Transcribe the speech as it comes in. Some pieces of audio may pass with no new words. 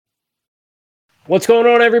What's going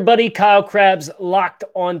on, everybody? Kyle Krabs, Locked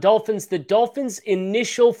on Dolphins. The Dolphins'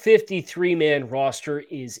 initial 53-man roster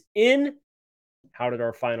is in. How did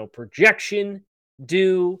our final projection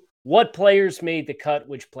do? What players made the cut?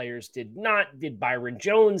 Which players did not? Did Byron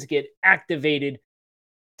Jones get activated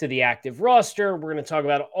to the active roster? We're going to talk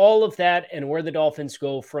about all of that and where the Dolphins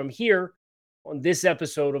go from here on this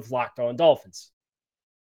episode of Locked on Dolphins.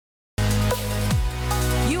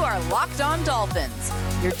 You are Locked on Dolphins,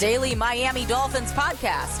 your daily Miami Dolphins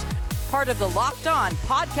podcast, part of the Locked on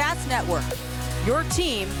Podcast Network, your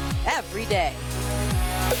team every day.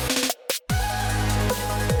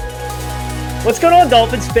 What's going on,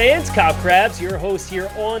 Dolphins fans? Kyle Krabs, your host here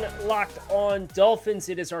on Locked on Dolphins.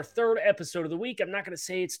 It is our third episode of the week. I'm not going to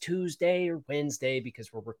say it's Tuesday or Wednesday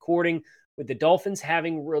because we're recording with the Dolphins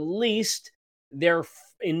having released their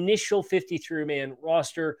initial 53-man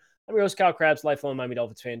roster. I'm your host, Kyle Krabs, lifelong Miami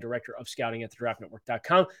Dolphins fan, director of scouting at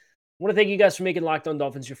thedraftnetwork.com. I want to thank you guys for making Locked on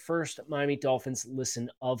Dolphins your first Miami Dolphins listen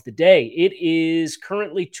of the day. It is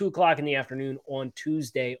currently 2 o'clock in the afternoon on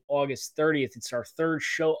Tuesday, August 30th. It's our third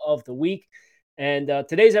show of the week. And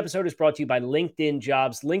today's episode is brought to you by LinkedIn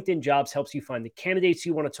Jobs. LinkedIn Jobs helps you find the candidates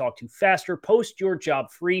you want to talk to faster. Post your job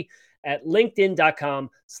free at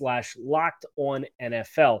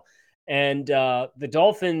linkedin.com/lockedonnfl. And the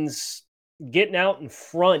Dolphins getting out in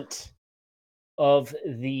front of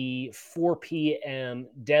the 4 p.m.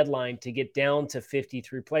 deadline to get down to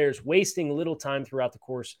 53 players, wasting little time throughout the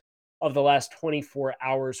course of the last 24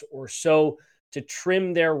 hours or so to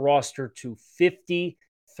trim their roster to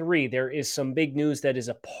 53. There is some big news that is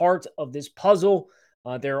a part of this puzzle.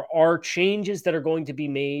 There are changes that are going to be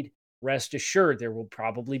made. Rest assured, there will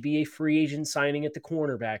probably be a free agent signing at the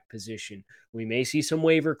cornerback position. We may see some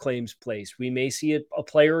waiver claims placed. We may see a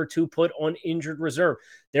player or two put on injured reserve.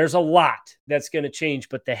 There's a lot that's going to change,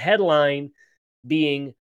 but the headline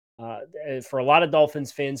being, for a lot of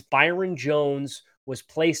Dolphins fans, Byron Jones was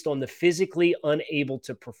placed on the physically unable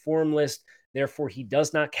to perform list. Therefore, he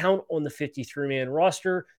does not count on the 53-man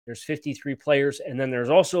roster. There's 53 players, and then there's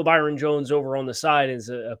also Byron Jones over on the side as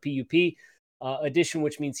a PUP addition,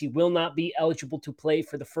 which means he will not be eligible to play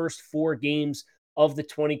for the first 4 games of the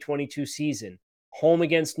 2022 season. Home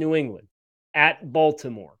against New England, at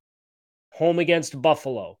Baltimore, home against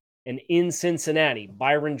Buffalo, and in Cincinnati.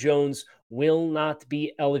 Byron Jones will not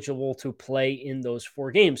be eligible to play in those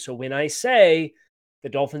 4 games. So when I say the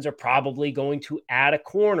Dolphins are probably going to add a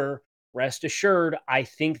corner, rest assured, I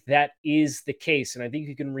think that is the case. And I think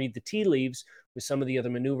you can read the tea leaves with some of the other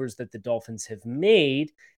maneuvers that the Dolphins have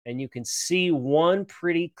made, and you can see one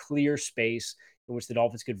pretty clear space in which the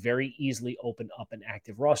Dolphins could very easily open up an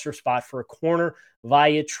active roster spot for a corner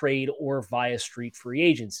via trade or via street free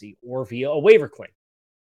agency or via a waiver claim.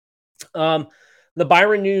 The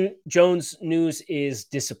Byron Jones news is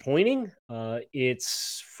disappointing.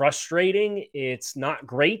 It's frustrating. It's not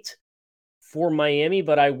great for Miami,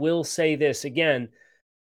 but I will say this again.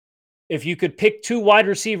 If you could pick 2 wide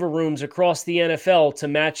receiver rooms across the NFL to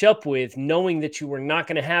match up with, knowing that you were not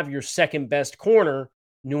going to have your second best corner,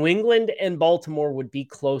 New England and Baltimore would be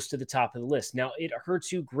close to the top of the list. Now, it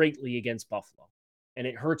hurts you greatly against Buffalo, and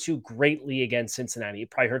it hurts you greatly against Cincinnati.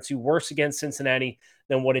 It probably hurts you worse against Cincinnati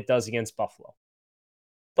than what it does against Buffalo.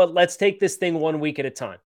 But let's take this thing 1 week at a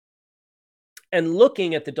time. And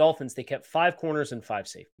looking at the Dolphins, they kept 5 corners and 5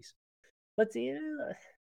 safeties.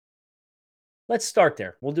 Let's start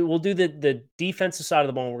there. We'll do the defensive side of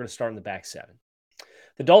the ball, and we're going to start in the back 7.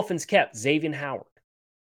 The Dolphins kept Xavier Howard,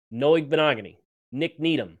 Noah Benogany, Nick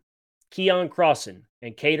Needham, Keon Crossan,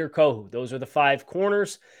 and Kader Kohou. Those are the 5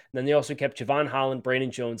 corners. And then they also kept Javon Holland, Brandon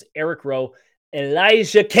Jones, Eric Rowe,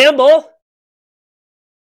 Elijah Campbell,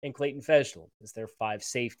 and Clayton Fejedelem as their 5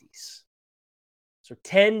 safeties. So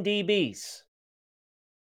 10 DBs.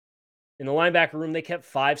 In the linebacker room, they kept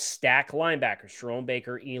 5 stack linebackers: Jerome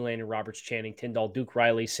Baker, Elandon Roberts, Channing Tindall, Duke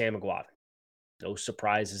Riley, Sam McGuavin. No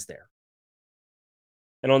surprises there.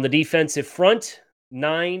 And on the defensive front,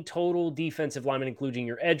 9 total defensive linemen, including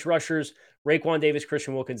your edge rushers: Raekwon Davis,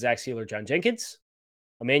 Christian Wilkins, Zach Sealer, John Jenkins,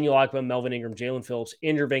 Emmanuel Ogbah, Melvin Ingram, Jalen Phillips,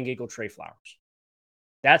 Andrew Van Ginkel, Trey Flowers.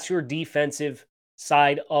 That's your defensive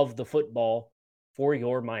side of the football for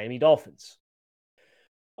your Miami Dolphins.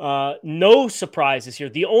 No surprises here.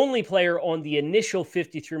 The only player on the initial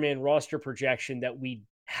 53-man roster projection that we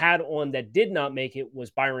had on that did not make it was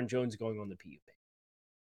Byron Jones going on the PUP.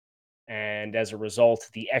 And as a result,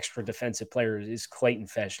 the extra defensive player is Clayton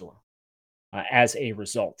Fejedelem as a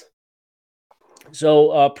result.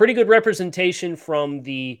 So pretty good representation from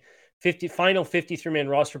the final 53-man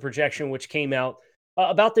roster projection, which came out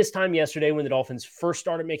About this time yesterday, when the Dolphins first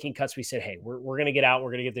started making cuts, we said, hey, we're going to get out.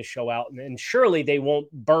 We're going to get this show out. And surely they won't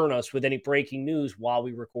burn us with any breaking news while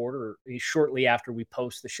we record or shortly after we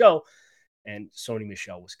post the show. And Sony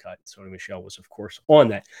Michel was cut. Sony Michel was, of course, on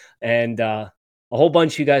that. And a whole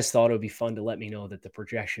bunch of you guys thought it would be fun to let me know that the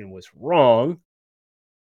projection was wrong.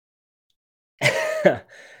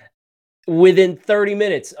 Within 30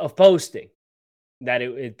 minutes of posting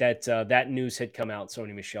that news had come out,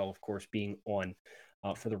 Sony Michel, of course, being on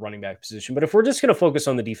for the running back position. But if we're just going to focus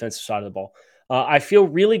on the defensive side of the ball, I feel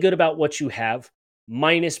really good about what you have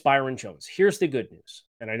minus Byron Jones. Here's the good news.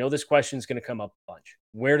 And I know this question is going to come up a bunch.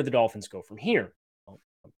 Where do the Dolphins go from here? Well,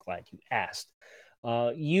 I'm glad you asked.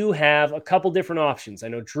 You have a couple different options. I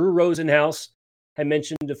know Drew Rosenhaus had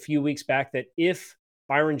mentioned a few weeks back that if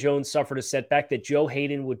Byron Jones suffered a setback, that Joe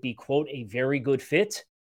Hayden would be, quote, a very good fit,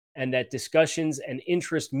 and that discussions and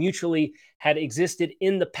interest mutually had existed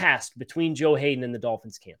in the past between Joe Hayden and the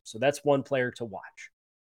Dolphins camp. So that's one player to watch.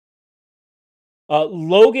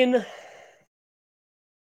 Logan,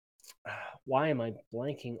 why am I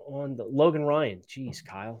blanking on the Logan Ryan? Jeez,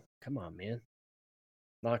 Kyle, come on, man.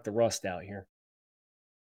 Knock the rust out here.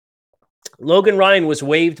 Logan Ryan was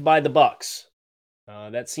waived by the Bucs.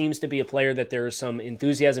 That seems to be a player that there is some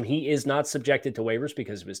enthusiasm. He is not subjected to waivers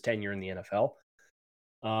because of his tenure in the NFL.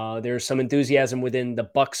 There's some enthusiasm within the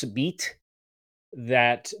Bucs beat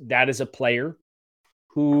that is a player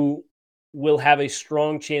who will have a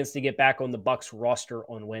strong chance to get back on the Bucs roster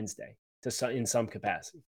on Wednesday in some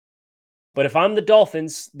capacity. But if I'm the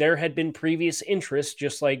Dolphins, there had been previous interest,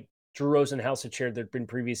 just like Drew Rosenhaus had shared, there had been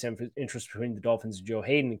previous interest between the Dolphins and Joe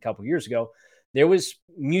Hayden a couple years ago. There was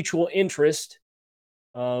mutual interest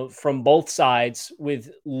from both sides with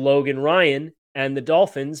Logan Ryan and the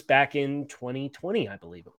Dolphins back in 2020, I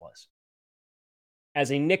believe it was.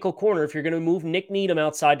 As a nickel corner, if you're going to move Nick Needham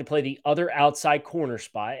outside to play the other outside corner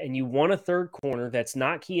spot, and you want a third corner that's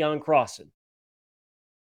not Keon Crossan,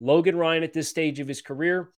 Logan Ryan at this stage of his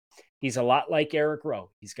career, he's a lot like Eric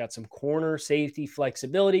Rowe. He's got some corner safety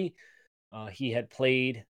flexibility. He had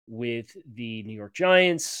played with the New York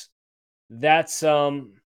Giants. That's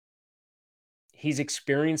he's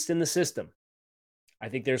experienced in the system. I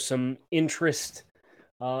think there's some interest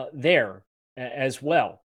there as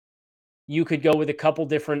well. You could go with a couple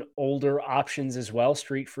different older options as well,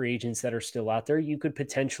 street free agents that are still out there. You could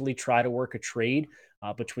potentially try to work a trade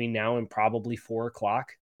between now and probably 4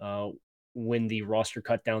 o'clock when the roster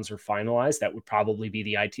cutdowns are finalized. That would probably be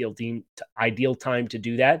the ideal time to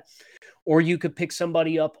do that. Or you could pick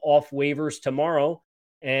somebody up off waivers tomorrow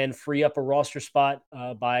and free up a roster spot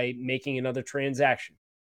by making another transaction.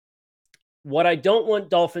 What I don't want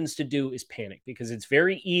Dolphins to do is panic, because it's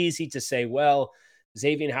very easy to say, well,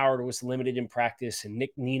 Xavier Howard was limited in practice and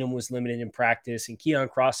Nick Needham was limited in practice and Keon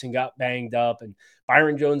Crossan got banged up and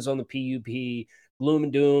Byron Jones on the PUP, gloom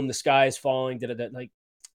and doom, the sky is falling. Like,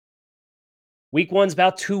 week 1's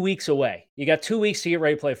about 2 weeks away. You got 2 weeks to get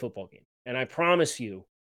ready to play a football game. And I promise you,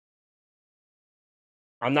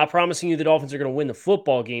 I'm not promising you the Dolphins are going to win the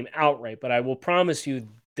football game outright, but I will promise you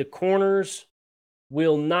the corners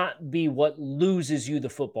will not be what loses you the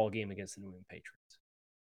football game against the New England Patriots.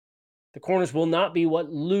 The corners will not be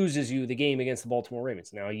what loses you the game against the Baltimore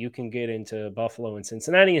Ravens. Now, you can get into Buffalo and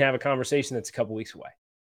Cincinnati and have a conversation that's a couple weeks away.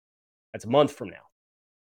 That's a month from now.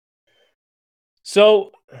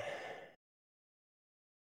 So,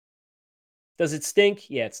 does it stink?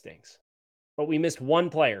 Yeah, it stinks. But we missed one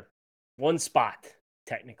player, one spot,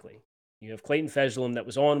 technically. You have Clayton Fejedelem that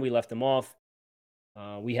was on. We left him off.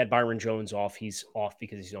 We had Byron Jones off. He's off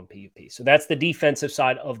because he's on PUP. So that's the defensive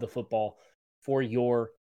side of the football for your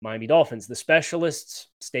Miami Dolphins. The specialists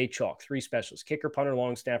stay chalk. 3 specialists: kicker, punter,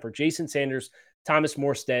 long snapper, Jason Sanders, Thomas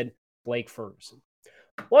Morstead, Blake Ferguson.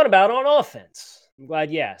 What about on offense? I'm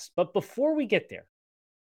glad you asked. But before we get there,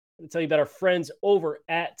 I'm going to tell you about our friends over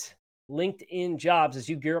at LinkedIn Jobs. As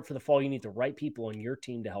you gear up for the fall, you need the right people on your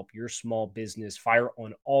team to help your small business fire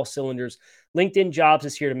on all cylinders. LinkedIn Jobs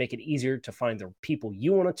is here to make it easier to find the people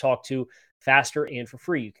you want to talk to faster and for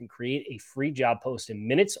free. You can create a free job post in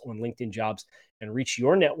minutes on LinkedIn Jobs and reach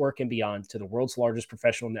your network and beyond to the world's largest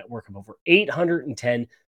professional network of over 810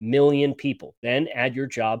 million people. Then add your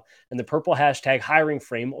job and the purple hashtag hiring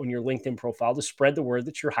frame on your LinkedIn profile to spread the word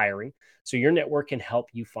that you're hiring, so your network can help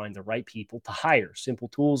you find the right people to hire. Simple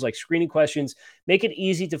tools like screening questions make it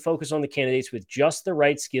easy to focus on the candidates with just the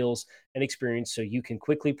right skills and experience, so you can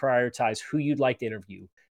quickly prioritize who you'd like to interview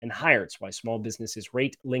and hire. It's why small businesses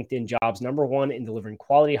rate LinkedIn Jobs #1 in delivering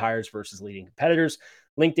quality hires versus leading competitors.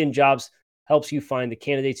 LinkedIn Jobs helps you find the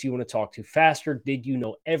candidates you want to talk to faster. Did you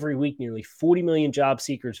know every week nearly 40 million job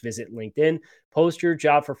seekers visit LinkedIn? Post your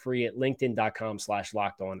job for free at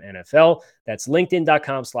linkedin.com/lockedonnfl. That's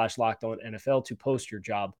linkedin.com/lockedonnfl to post your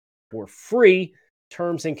job for free.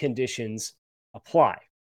 Terms and conditions apply.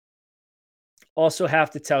 Also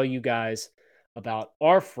have to tell you guys about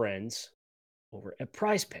our friends over at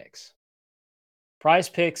Prize Picks. Prize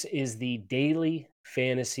Picks is the daily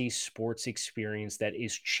fantasy sports experience that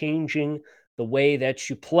is changing the way that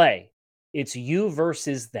you play. It's you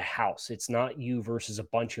versus the house. It's not you versus a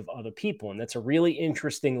bunch of other people. And that's a really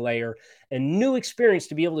interesting layer and new experience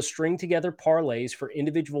to be able to string together parlays for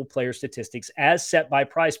individual player statistics as set by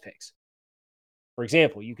Prize Picks. For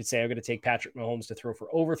example, you could say, I'm going to take Patrick Mahomes to throw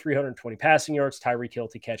for over 320 passing yards, Tyreek Hill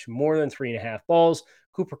to catch more than 3.5 balls,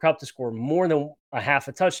 Cooper Kupp to score more than a half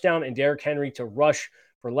a touchdown, and Derrick Henry to rush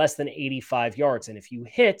for less than 85 yards. And if you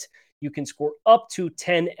hit, you can score up to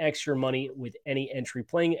 10 extra money with any entry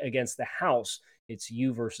playing against the house. It's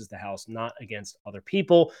you versus the house, not against other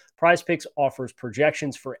people. Prize Picks offers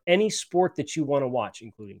projections for any sport that you want to watch,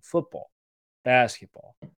 including football,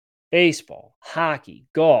 basketball, baseball, hockey,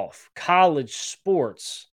 golf, college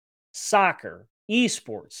sports, soccer,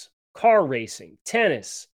 esports, car racing,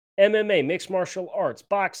 tennis, MMA, mixed martial arts,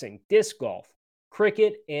 boxing, disc golf,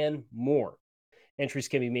 cricket, and more. Entries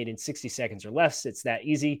can be made in 60 seconds or less. It's that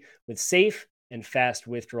easy with safe and fast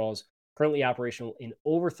withdrawals. Currently operational in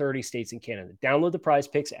over 30 states and Canada. Download the Prize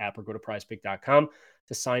Picks app or go to prizepick.com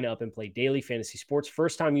to sign up and play daily fantasy sports.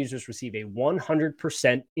 First-time users receive a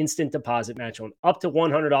 100% instant deposit match on up to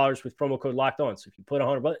 $100 with promo code Locked On. So if you put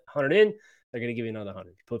 100 in, they're going to give you another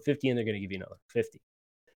 100. If you put 50 in, they're going to give you another 50.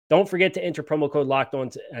 Don't forget to enter promo code Locked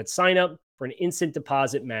On at sign up for an instant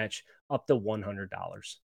deposit match up to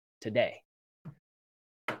 $100 today.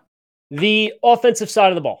 The offensive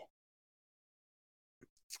side of the ball.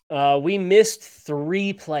 We missed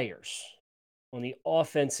 3 players on the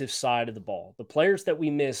offensive side of the ball. The players that we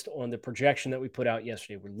missed on the projection that we put out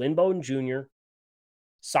yesterday were Lynn Bowden Jr.,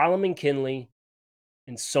 Solomon Kinley,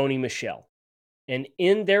 and Sony Michel. And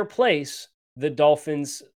in their place, the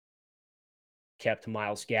Dolphins kept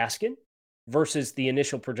Myles Gaskin versus the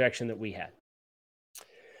initial projection that we had.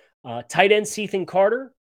 Tight end Cethan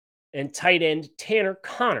Carter and tight end Tanner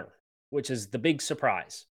Conner, which is the big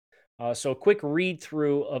surprise. So a quick read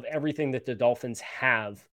through of everything that the Dolphins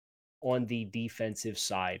have on the defensive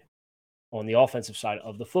side, on the offensive side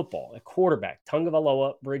of the football. At quarterback,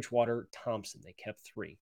 Tagovailoa, Bridgewater, Thompson. They kept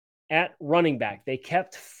 3. At running back, they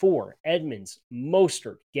kept 4. Edmonds,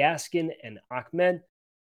 Mostert, Gaskin, and Ahmed.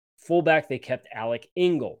 Fullback, they kept Alec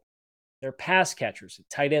Ingle. Their pass catchers, at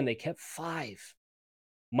tight end, they kept 5.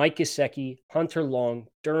 Mike Gesicki, Hunter Long,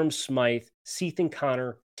 Durham Smythe, Cethan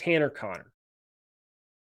Conner, Tanner Conner.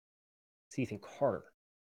 Cethan Carter,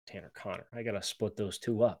 Tanner Conner. I got to split those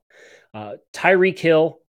two up. Tyreek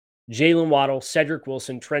Hill, Jalen Waddle, Cedric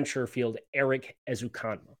Wilson, Trent Sherfield, Eric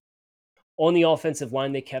Ezukanma. On the offensive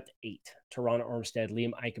line, they kept 8. Teron Armstead,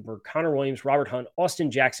 Liam Eichenberg, Connor Williams, Robert Hunt, Austin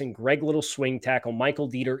Jackson, Greg Little, swing tackle, Michael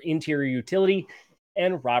Dieter, interior utility,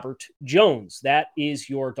 and Robert Jones. That is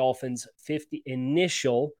your Dolphins'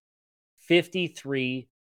 initial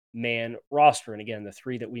 53-man roster. And again, the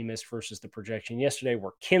 3 that we missed versus the projection yesterday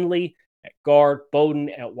were Kinley at guard,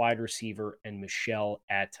 Bowden at wide receiver, and Michel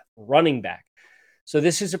at running back. So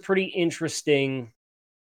this is a pretty interesting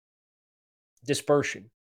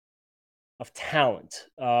dispersion of talent.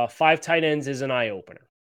 5 tight ends is an eye-opener.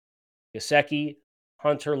 Gesicki,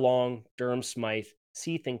 Hunter Long, Durham Smythe,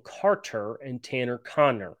 Cethan Carter, and Tanner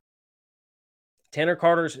Conner. Tanner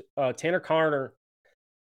Conner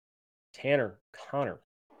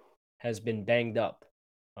has been banged up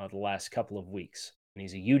the last couple of weeks. And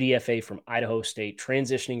he's a UDFA from Idaho State,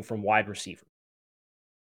 transitioning from wide receiver.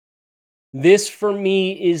 This, for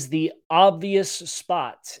me, is the obvious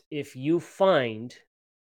spot if you find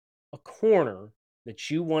a corner that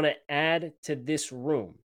you want to add to this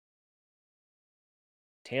room.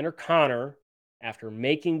 Tanner Conner, after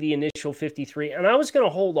making the initial 53, and I was going to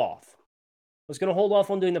hold off. I was going to hold off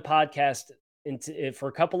on doing the podcast for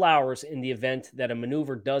a couple hours in the event that a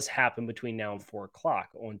maneuver does happen between now and 4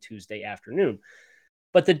 o'clock on Tuesday afternoon.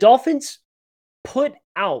 But the Dolphins put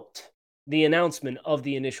out the announcement of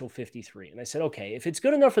the initial 53. And I said, okay, if it's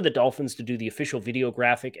good enough for the Dolphins to do the official video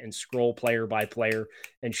graphic and scroll player by player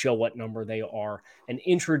and show what number they are and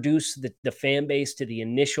introduce the fan base to the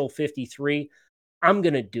initial 53, I'm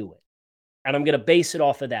going to do it. And I'm going to base it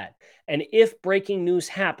off of that. And if breaking news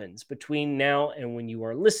happens between now and when you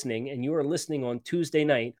are listening, and you are listening on Tuesday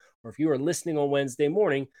night, or if you are listening on Wednesday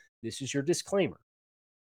morning, this is your disclaimer.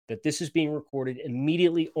 That this is being recorded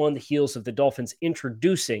immediately on the heels of the Dolphins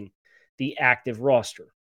introducing the active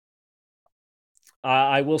roster.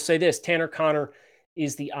 I will say this, Tanner Conner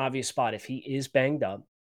is the obvious spot. If he is banged up,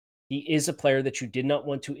 he is a player that you did not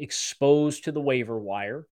want to expose to the waiver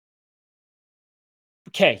wire.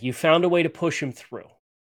 Okay, you found a way to push him through.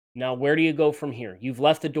 Now, where do you go from here? You've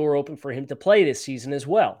left the door open for him to play this season as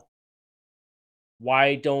well.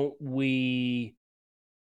 Why don't we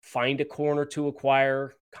find a corner to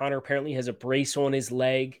acquire? Conner apparently has a brace on his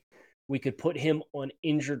leg. We could put him on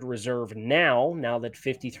injured reserve now that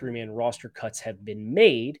 53-man roster cuts have been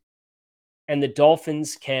made, and the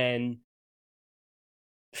Dolphins can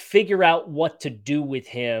figure out what to do with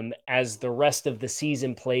him as the rest of the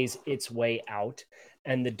season plays its way out,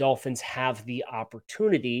 and the Dolphins have the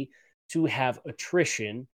opportunity to have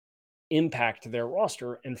attrition impact their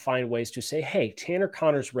roster and find ways to say, hey, Tanner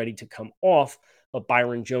Conner's ready to come off, but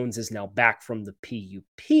Byron Jones is now back from the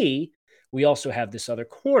PUP. We also have this other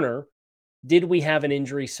corner. Did we have an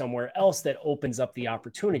injury somewhere else that opens up the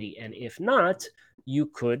opportunity? And if not, you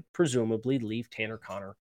could presumably leave Tanner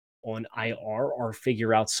Conner on IR or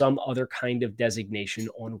figure out some other kind of designation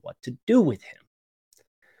on what to do with him.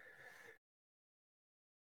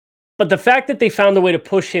 But the fact that they found a way to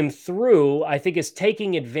push him through, I think, is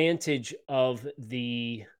taking advantage of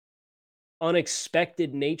the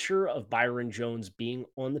unexpected nature of Byron Jones being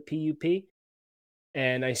on the PUP.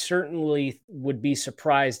 And I certainly would be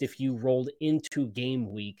surprised if you rolled into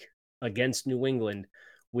game week against New England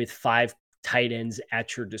with 5 tight ends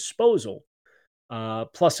at your disposal,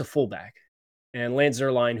 plus a fullback. And Lance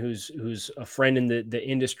Zierlein, who's a friend in the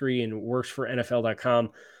industry and works for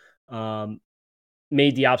NFL.com,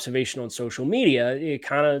 made the observation on social media. It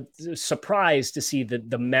kind of surprised to see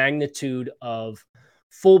the magnitude of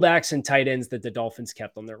fullbacks and tight ends that the Dolphins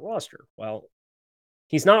kept on their roster. Well,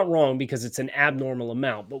 he's not wrong because it's an abnormal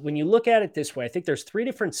amount. But when you look at it this way, I think there's 3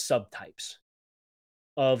 different subtypes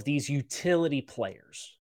of these utility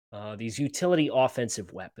players, these utility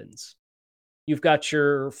offensive weapons. You've got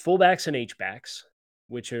your fullbacks and H-backs,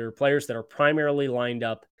 which are players that are primarily lined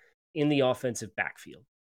up in the offensive backfield.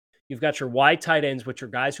 You've got your wide tight ends, which are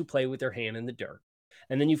guys who play with their hand in the dirt.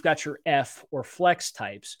 And then you've got your F or flex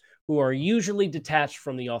types, who are usually detached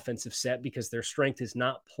from the offensive set because their strength is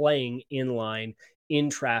not playing in line, in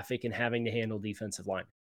traffic, and having to handle defensive line.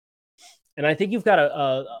 And I think you've got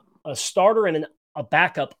a starter and a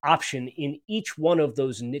backup option in each one of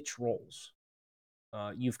those niche roles.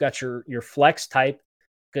 You've got your flex type.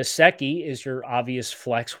 Gesicki is your obvious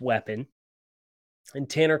flex weapon. And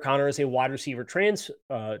Tanner Conner is a wide receiver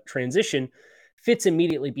transition, fits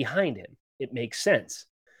immediately behind him. It makes sense.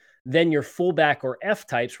 Then your fullback or F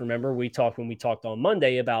types, remember when we talked on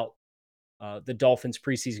Monday about the Dolphins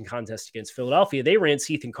preseason contest against Philadelphia, they ran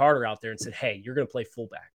Ethan Carter out there and said, hey, you're going to play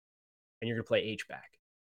fullback and you're going to play H-back.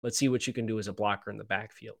 Let's see what you can do as a blocker in the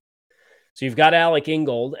backfield. So you've got Alec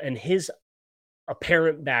Ingold, and his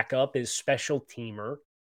apparent backup is special teamer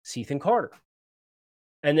Ethan Carter.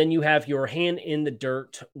 And then you have your hand in the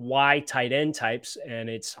dirt Y tight end types, and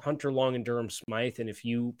it's Hunter Long and Durham Smythe. And if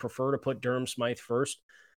you prefer to put Durham Smythe first,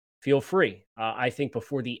 feel free. I think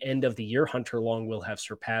before the end of the year, Hunter Long will have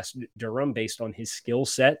surpassed Durham based on his skill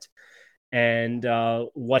set and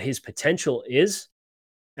what his potential is.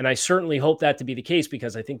 And I certainly hope that to be the case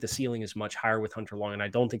because I think the ceiling is much higher with Hunter Long, and I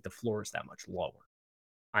don't think the floor is that much lower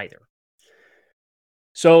either.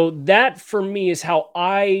 So that, for me, is how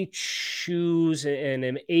I choose and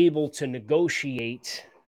am able to negotiate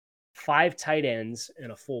 5 tight ends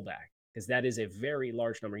and a fullback, because that is a very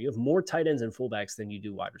large number. You have more tight ends and fullbacks than you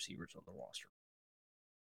do wide receivers on the roster.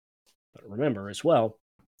 But remember as well,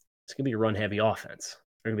 it's going to be a run-heavy offense.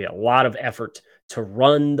 There's going to be a lot of effort to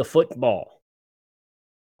run the football.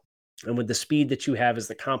 And with the speed that you have as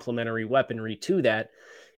the complementary weaponry to that,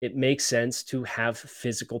 it makes sense to have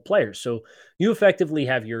physical players. So you effectively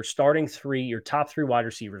have your starting 3, your top 3 wide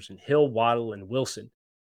receivers in Hill, Waddle, and Wilson.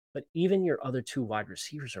 But even your other 2 wide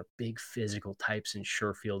receivers are big physical types in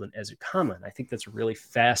Sherfield and Ezukanma. I think that's a really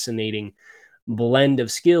fascinating blend of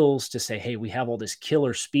skills to say, hey, we have all this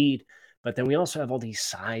killer speed, but then we also have all these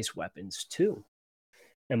size weapons too.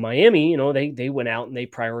 And Miami, they went out and they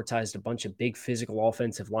prioritized a bunch of big physical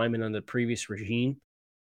offensive linemen under the previous regime.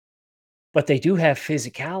 But they do have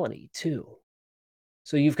physicality too.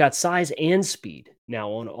 So you've got size and speed now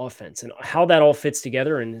on offense. And how that all fits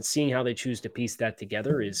together and seeing how they choose to piece that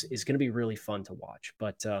together is going to be really fun to watch.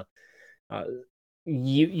 But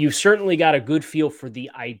you've certainly got a good feel for the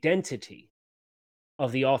identity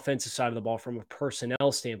of the offensive side of the ball from a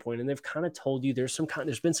personnel standpoint. And they've kind of told you there's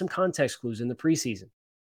been some context clues in the preseason.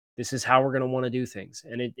 This is how we're going to want to do things.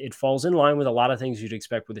 And it falls in line with a lot of things you'd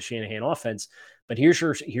expect with the Shanahan offense. But here's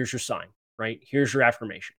your sign, right? Here's your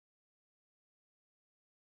affirmation.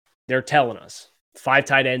 they're telling us 5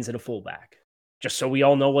 tight ends and a fullback, just so we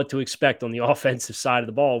all know what to expect on the offensive side of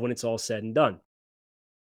the ball when it's all said and done.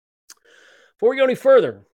 Before we go any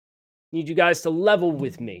further, I need you guys to level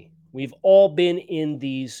with me. We've all been in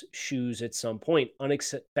these shoes at some point.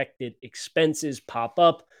 Unexpected expenses pop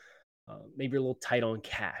up. Maybe you're a little tight on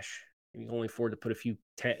cash. You can only afford to put a few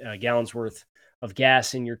gallons worth of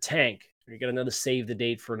gas in your tank. Or you got another save the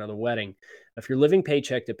date for another wedding. If you're living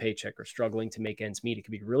paycheck to paycheck or struggling to make ends meet, it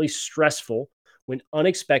can be really stressful when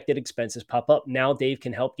unexpected expenses pop up. Now Dave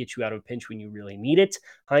can help get you out of a pinch when you really need it.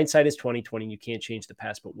 Hindsight is 20/20. You can't change the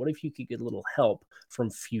past, but what if you could get a little help from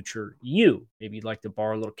future you? Maybe you'd like to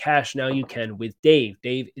borrow a little cash. Now you can with Dave.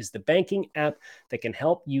 Dave is the banking app that can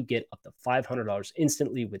help you get up to $500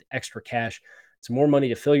 instantly with extra cash. It's more money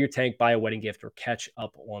to fill your tank, buy a wedding gift, or catch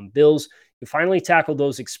up on bills. You finally tackle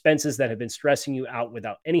those expenses that have been stressing you out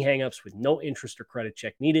without any hangups, with no interest or credit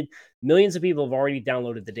check needed. Millions of people have already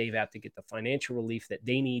downloaded the Dave app to get the financial relief that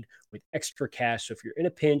they need with extra cash. So if you're in a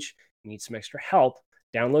pinch, you need some extra help,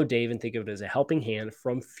 download Dave and think of it as a helping hand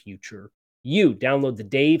from future you. Download the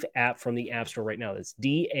Dave app from the App Store right now. That's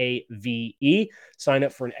DAVE. Sign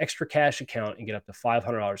up for an extra cash account and get up to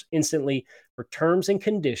 $500 instantly. For terms and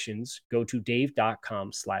conditions, go to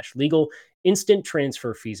dave.com/legal. Instant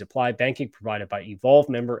transfer fees apply. Banking provided by Evolve,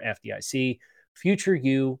 member FDIC. Future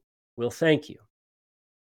you will thank you.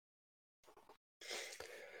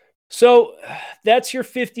 So that's your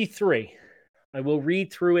 53. I will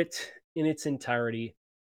read through it in its entirety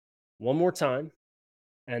one more time,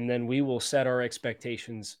 and then we will set our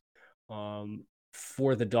expectations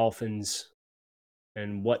for the Dolphins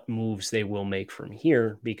and what moves they will make from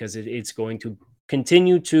here, because it's going to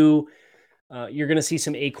continue to, you're going to see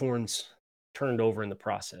some acorns turned over in the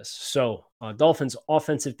process. So Dolphins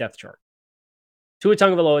offensive depth chart: Tua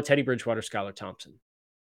Tagovailoa, Teddy Bridgewater, Skylar Thompson,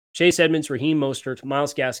 Chase Edmonds, Raheem Mostert,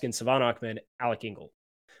 Myles Gaskin, Savon Ahmed, Alec Ingold,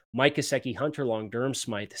 Mike Gesicki, Hunter Long, Durham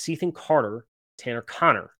Smythe, Cethan Carter, Tanner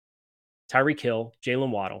Connor, Tyreek Hill,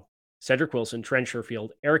 Jalen Waddle, Cedric Wilson, Trent Sherfield,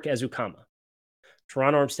 Eric Ezukama,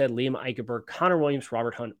 Teron Armstead, Liam Eichenberg, Connor Williams,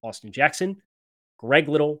 Robert Hunt, Austin Jackson, Greg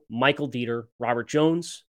Little, Michael Dieter, Robert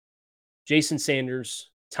Jones, Jason Sanders,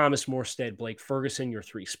 Thomas Morstead, Blake Ferguson, your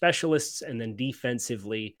 3 specialists. And then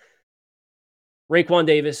defensively, Raekwon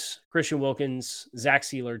Davis, Christian Wilkins, Zach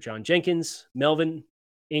Sealer, John Jenkins, Melvin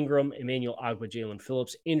Ingram, Emmanuel Agba, Jalen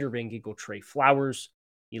Phillips, Andrew Van Ginkel, Trey Flowers,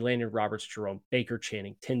 Elandon Roberts, Jerome Baker,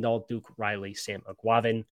 Channing Tindall, Duke Riley, Sam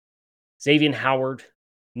Aguavin, Xavier Howard,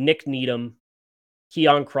 Nick Needham,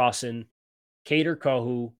 Keon Crossan, Kader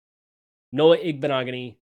Kohu, Noah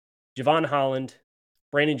Igbenogany, Javon Holland,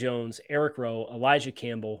 Brandon Jones, Eric Rowe, Elijah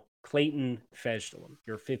Campbell, Clayton Fejedelem,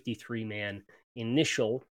 your 53-man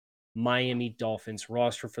initial Miami Dolphins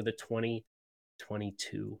roster for the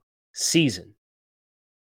 2022 season.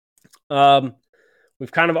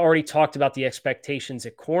 We've kind of already talked about the expectations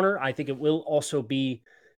at corner. I think it will also be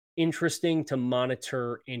interesting to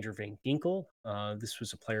monitor Andrew Van Ginkel. This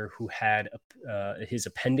was a player who had his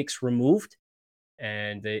appendix removed,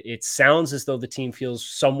 and it sounds as though the team feels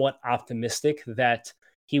somewhat optimistic that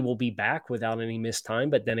he will be back without any missed time.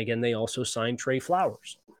 But then again, they also signed Trey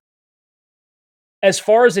Flowers. As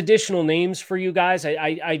far as additional names for you guys,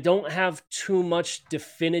 I don't have too much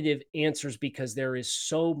definitive answers because there is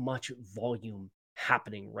so much volume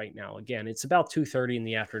happening right now. Again, it's about 2:30 in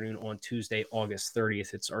the afternoon on Tuesday, August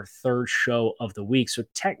 30th. It's our 3rd show of the week. So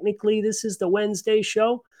technically, this is the Wednesday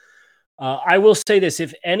show. I will say this: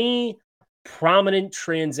 if any prominent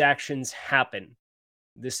transactions happen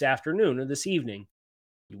this afternoon or this evening,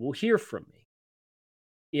 you will hear from me.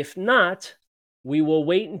 If not, we will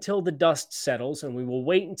wait until the dust settles, and we will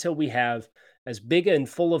wait until we have as big and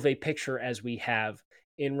full of a picture as we have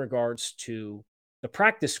in regards to the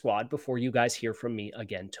practice squad before you guys hear from me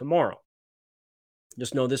again tomorrow.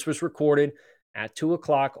 Just know this was recorded at 2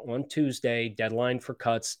 o'clock on Tuesday. Deadline for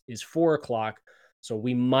cuts is 4 o'clock. So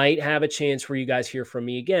we might have a chance where you guys hear from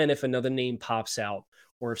me again if another name pops out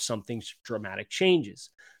or if something dramatic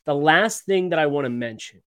changes. The last thing that I want to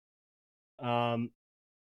mention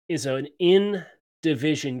is an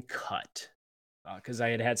in-division cut, because I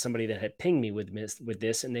had somebody that had pinged me with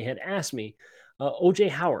this, and they had asked me, O.J.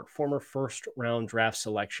 Howard, former first-round draft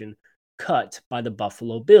selection, cut by the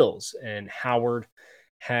Buffalo Bills. And Howard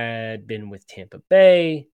had been with Tampa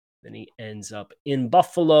Bay, then he ends up in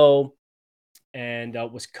Buffalo, and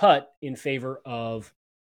was cut in favor of,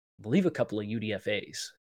 I believe, a couple of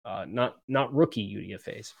UDFAs. Not rookie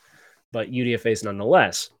UDFAs, but UDFAs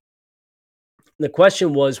nonetheless. The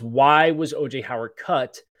question was, why was O.J. Howard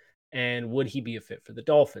cut, and would he be a fit for the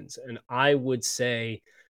Dolphins? And I would say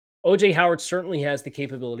O.J. Howard certainly has the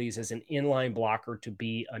capabilities as an inline blocker to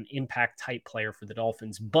be an impact-type player for the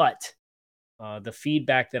Dolphins, but the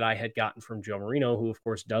feedback that I had gotten from Joe Marino, who, of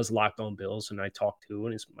course, does Locked On Bills, and I talk to,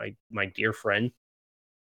 and is my dear friend.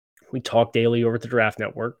 We talk daily over at the Draft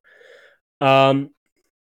Network. The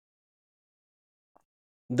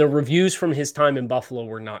reviews from his time in Buffalo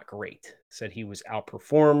were not great. Said he was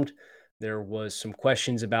outperformed. There was some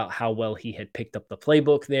questions about how well he had picked up the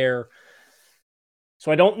playbook there.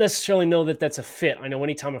 So I don't necessarily know that that's a fit. I know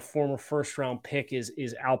anytime a former first-round pick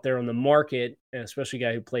is out there on the market, and especially a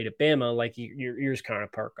guy who played at Bama, like your ears kind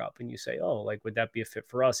of perk up and you say, oh, like, would that be a fit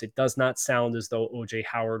for us? It does not sound as though O.J.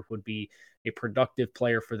 Howard would be a productive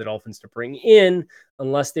player for the Dolphins to bring in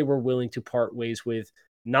unless they were willing to part ways with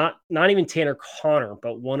not even Tanner Conner,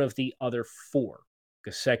 but one of the other four,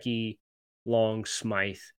 Gesicki, Long,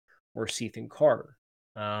 Smythe, or Sethan Carter.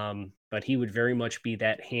 But he would very much be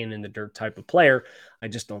that hand in the dirt type of player. I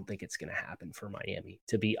just don't think it's going to happen for Miami,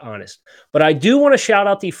 to be honest. But I do want to shout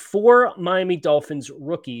out the 4 Miami Dolphins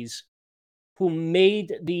rookies who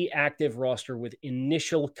made the active roster with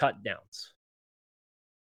initial cut downs.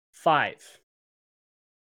 5.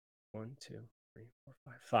 1, 2, 3, 4,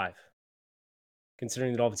 5. 5.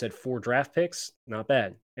 Considering the Dolphins had 4 draft picks, not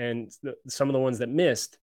bad. And some of the ones that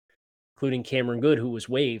missed, including Cameron Good, who was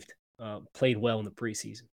waived, played well in the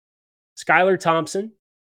preseason. Skylar Thompson,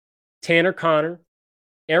 Tanner Conner,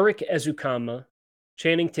 Eric Ezukanma,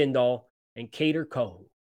 Channing Tindall, and Kader Kohou.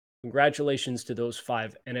 Congratulations to those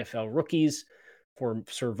 5 NFL rookies for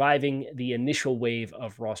surviving the initial wave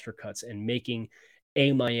of roster cuts and making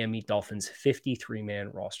a Miami Dolphins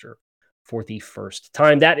 53-man roster for the first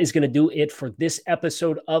time. That is going to do it for this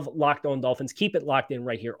episode of Locked On Dolphins. Keep it locked in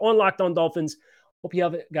right here on Locked On Dolphins. Hope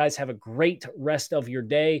you guys have a great rest of your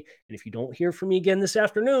day. And if you don't hear from me again this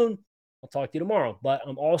afternoon, I'll talk to you tomorrow. But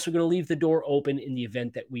I'm also going to leave the door open in the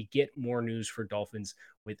event that we get more news for Dolphins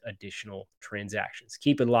with additional transactions.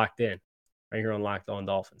 Keep it locked in right here on Locked On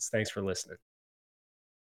Dolphins. Thanks for listening.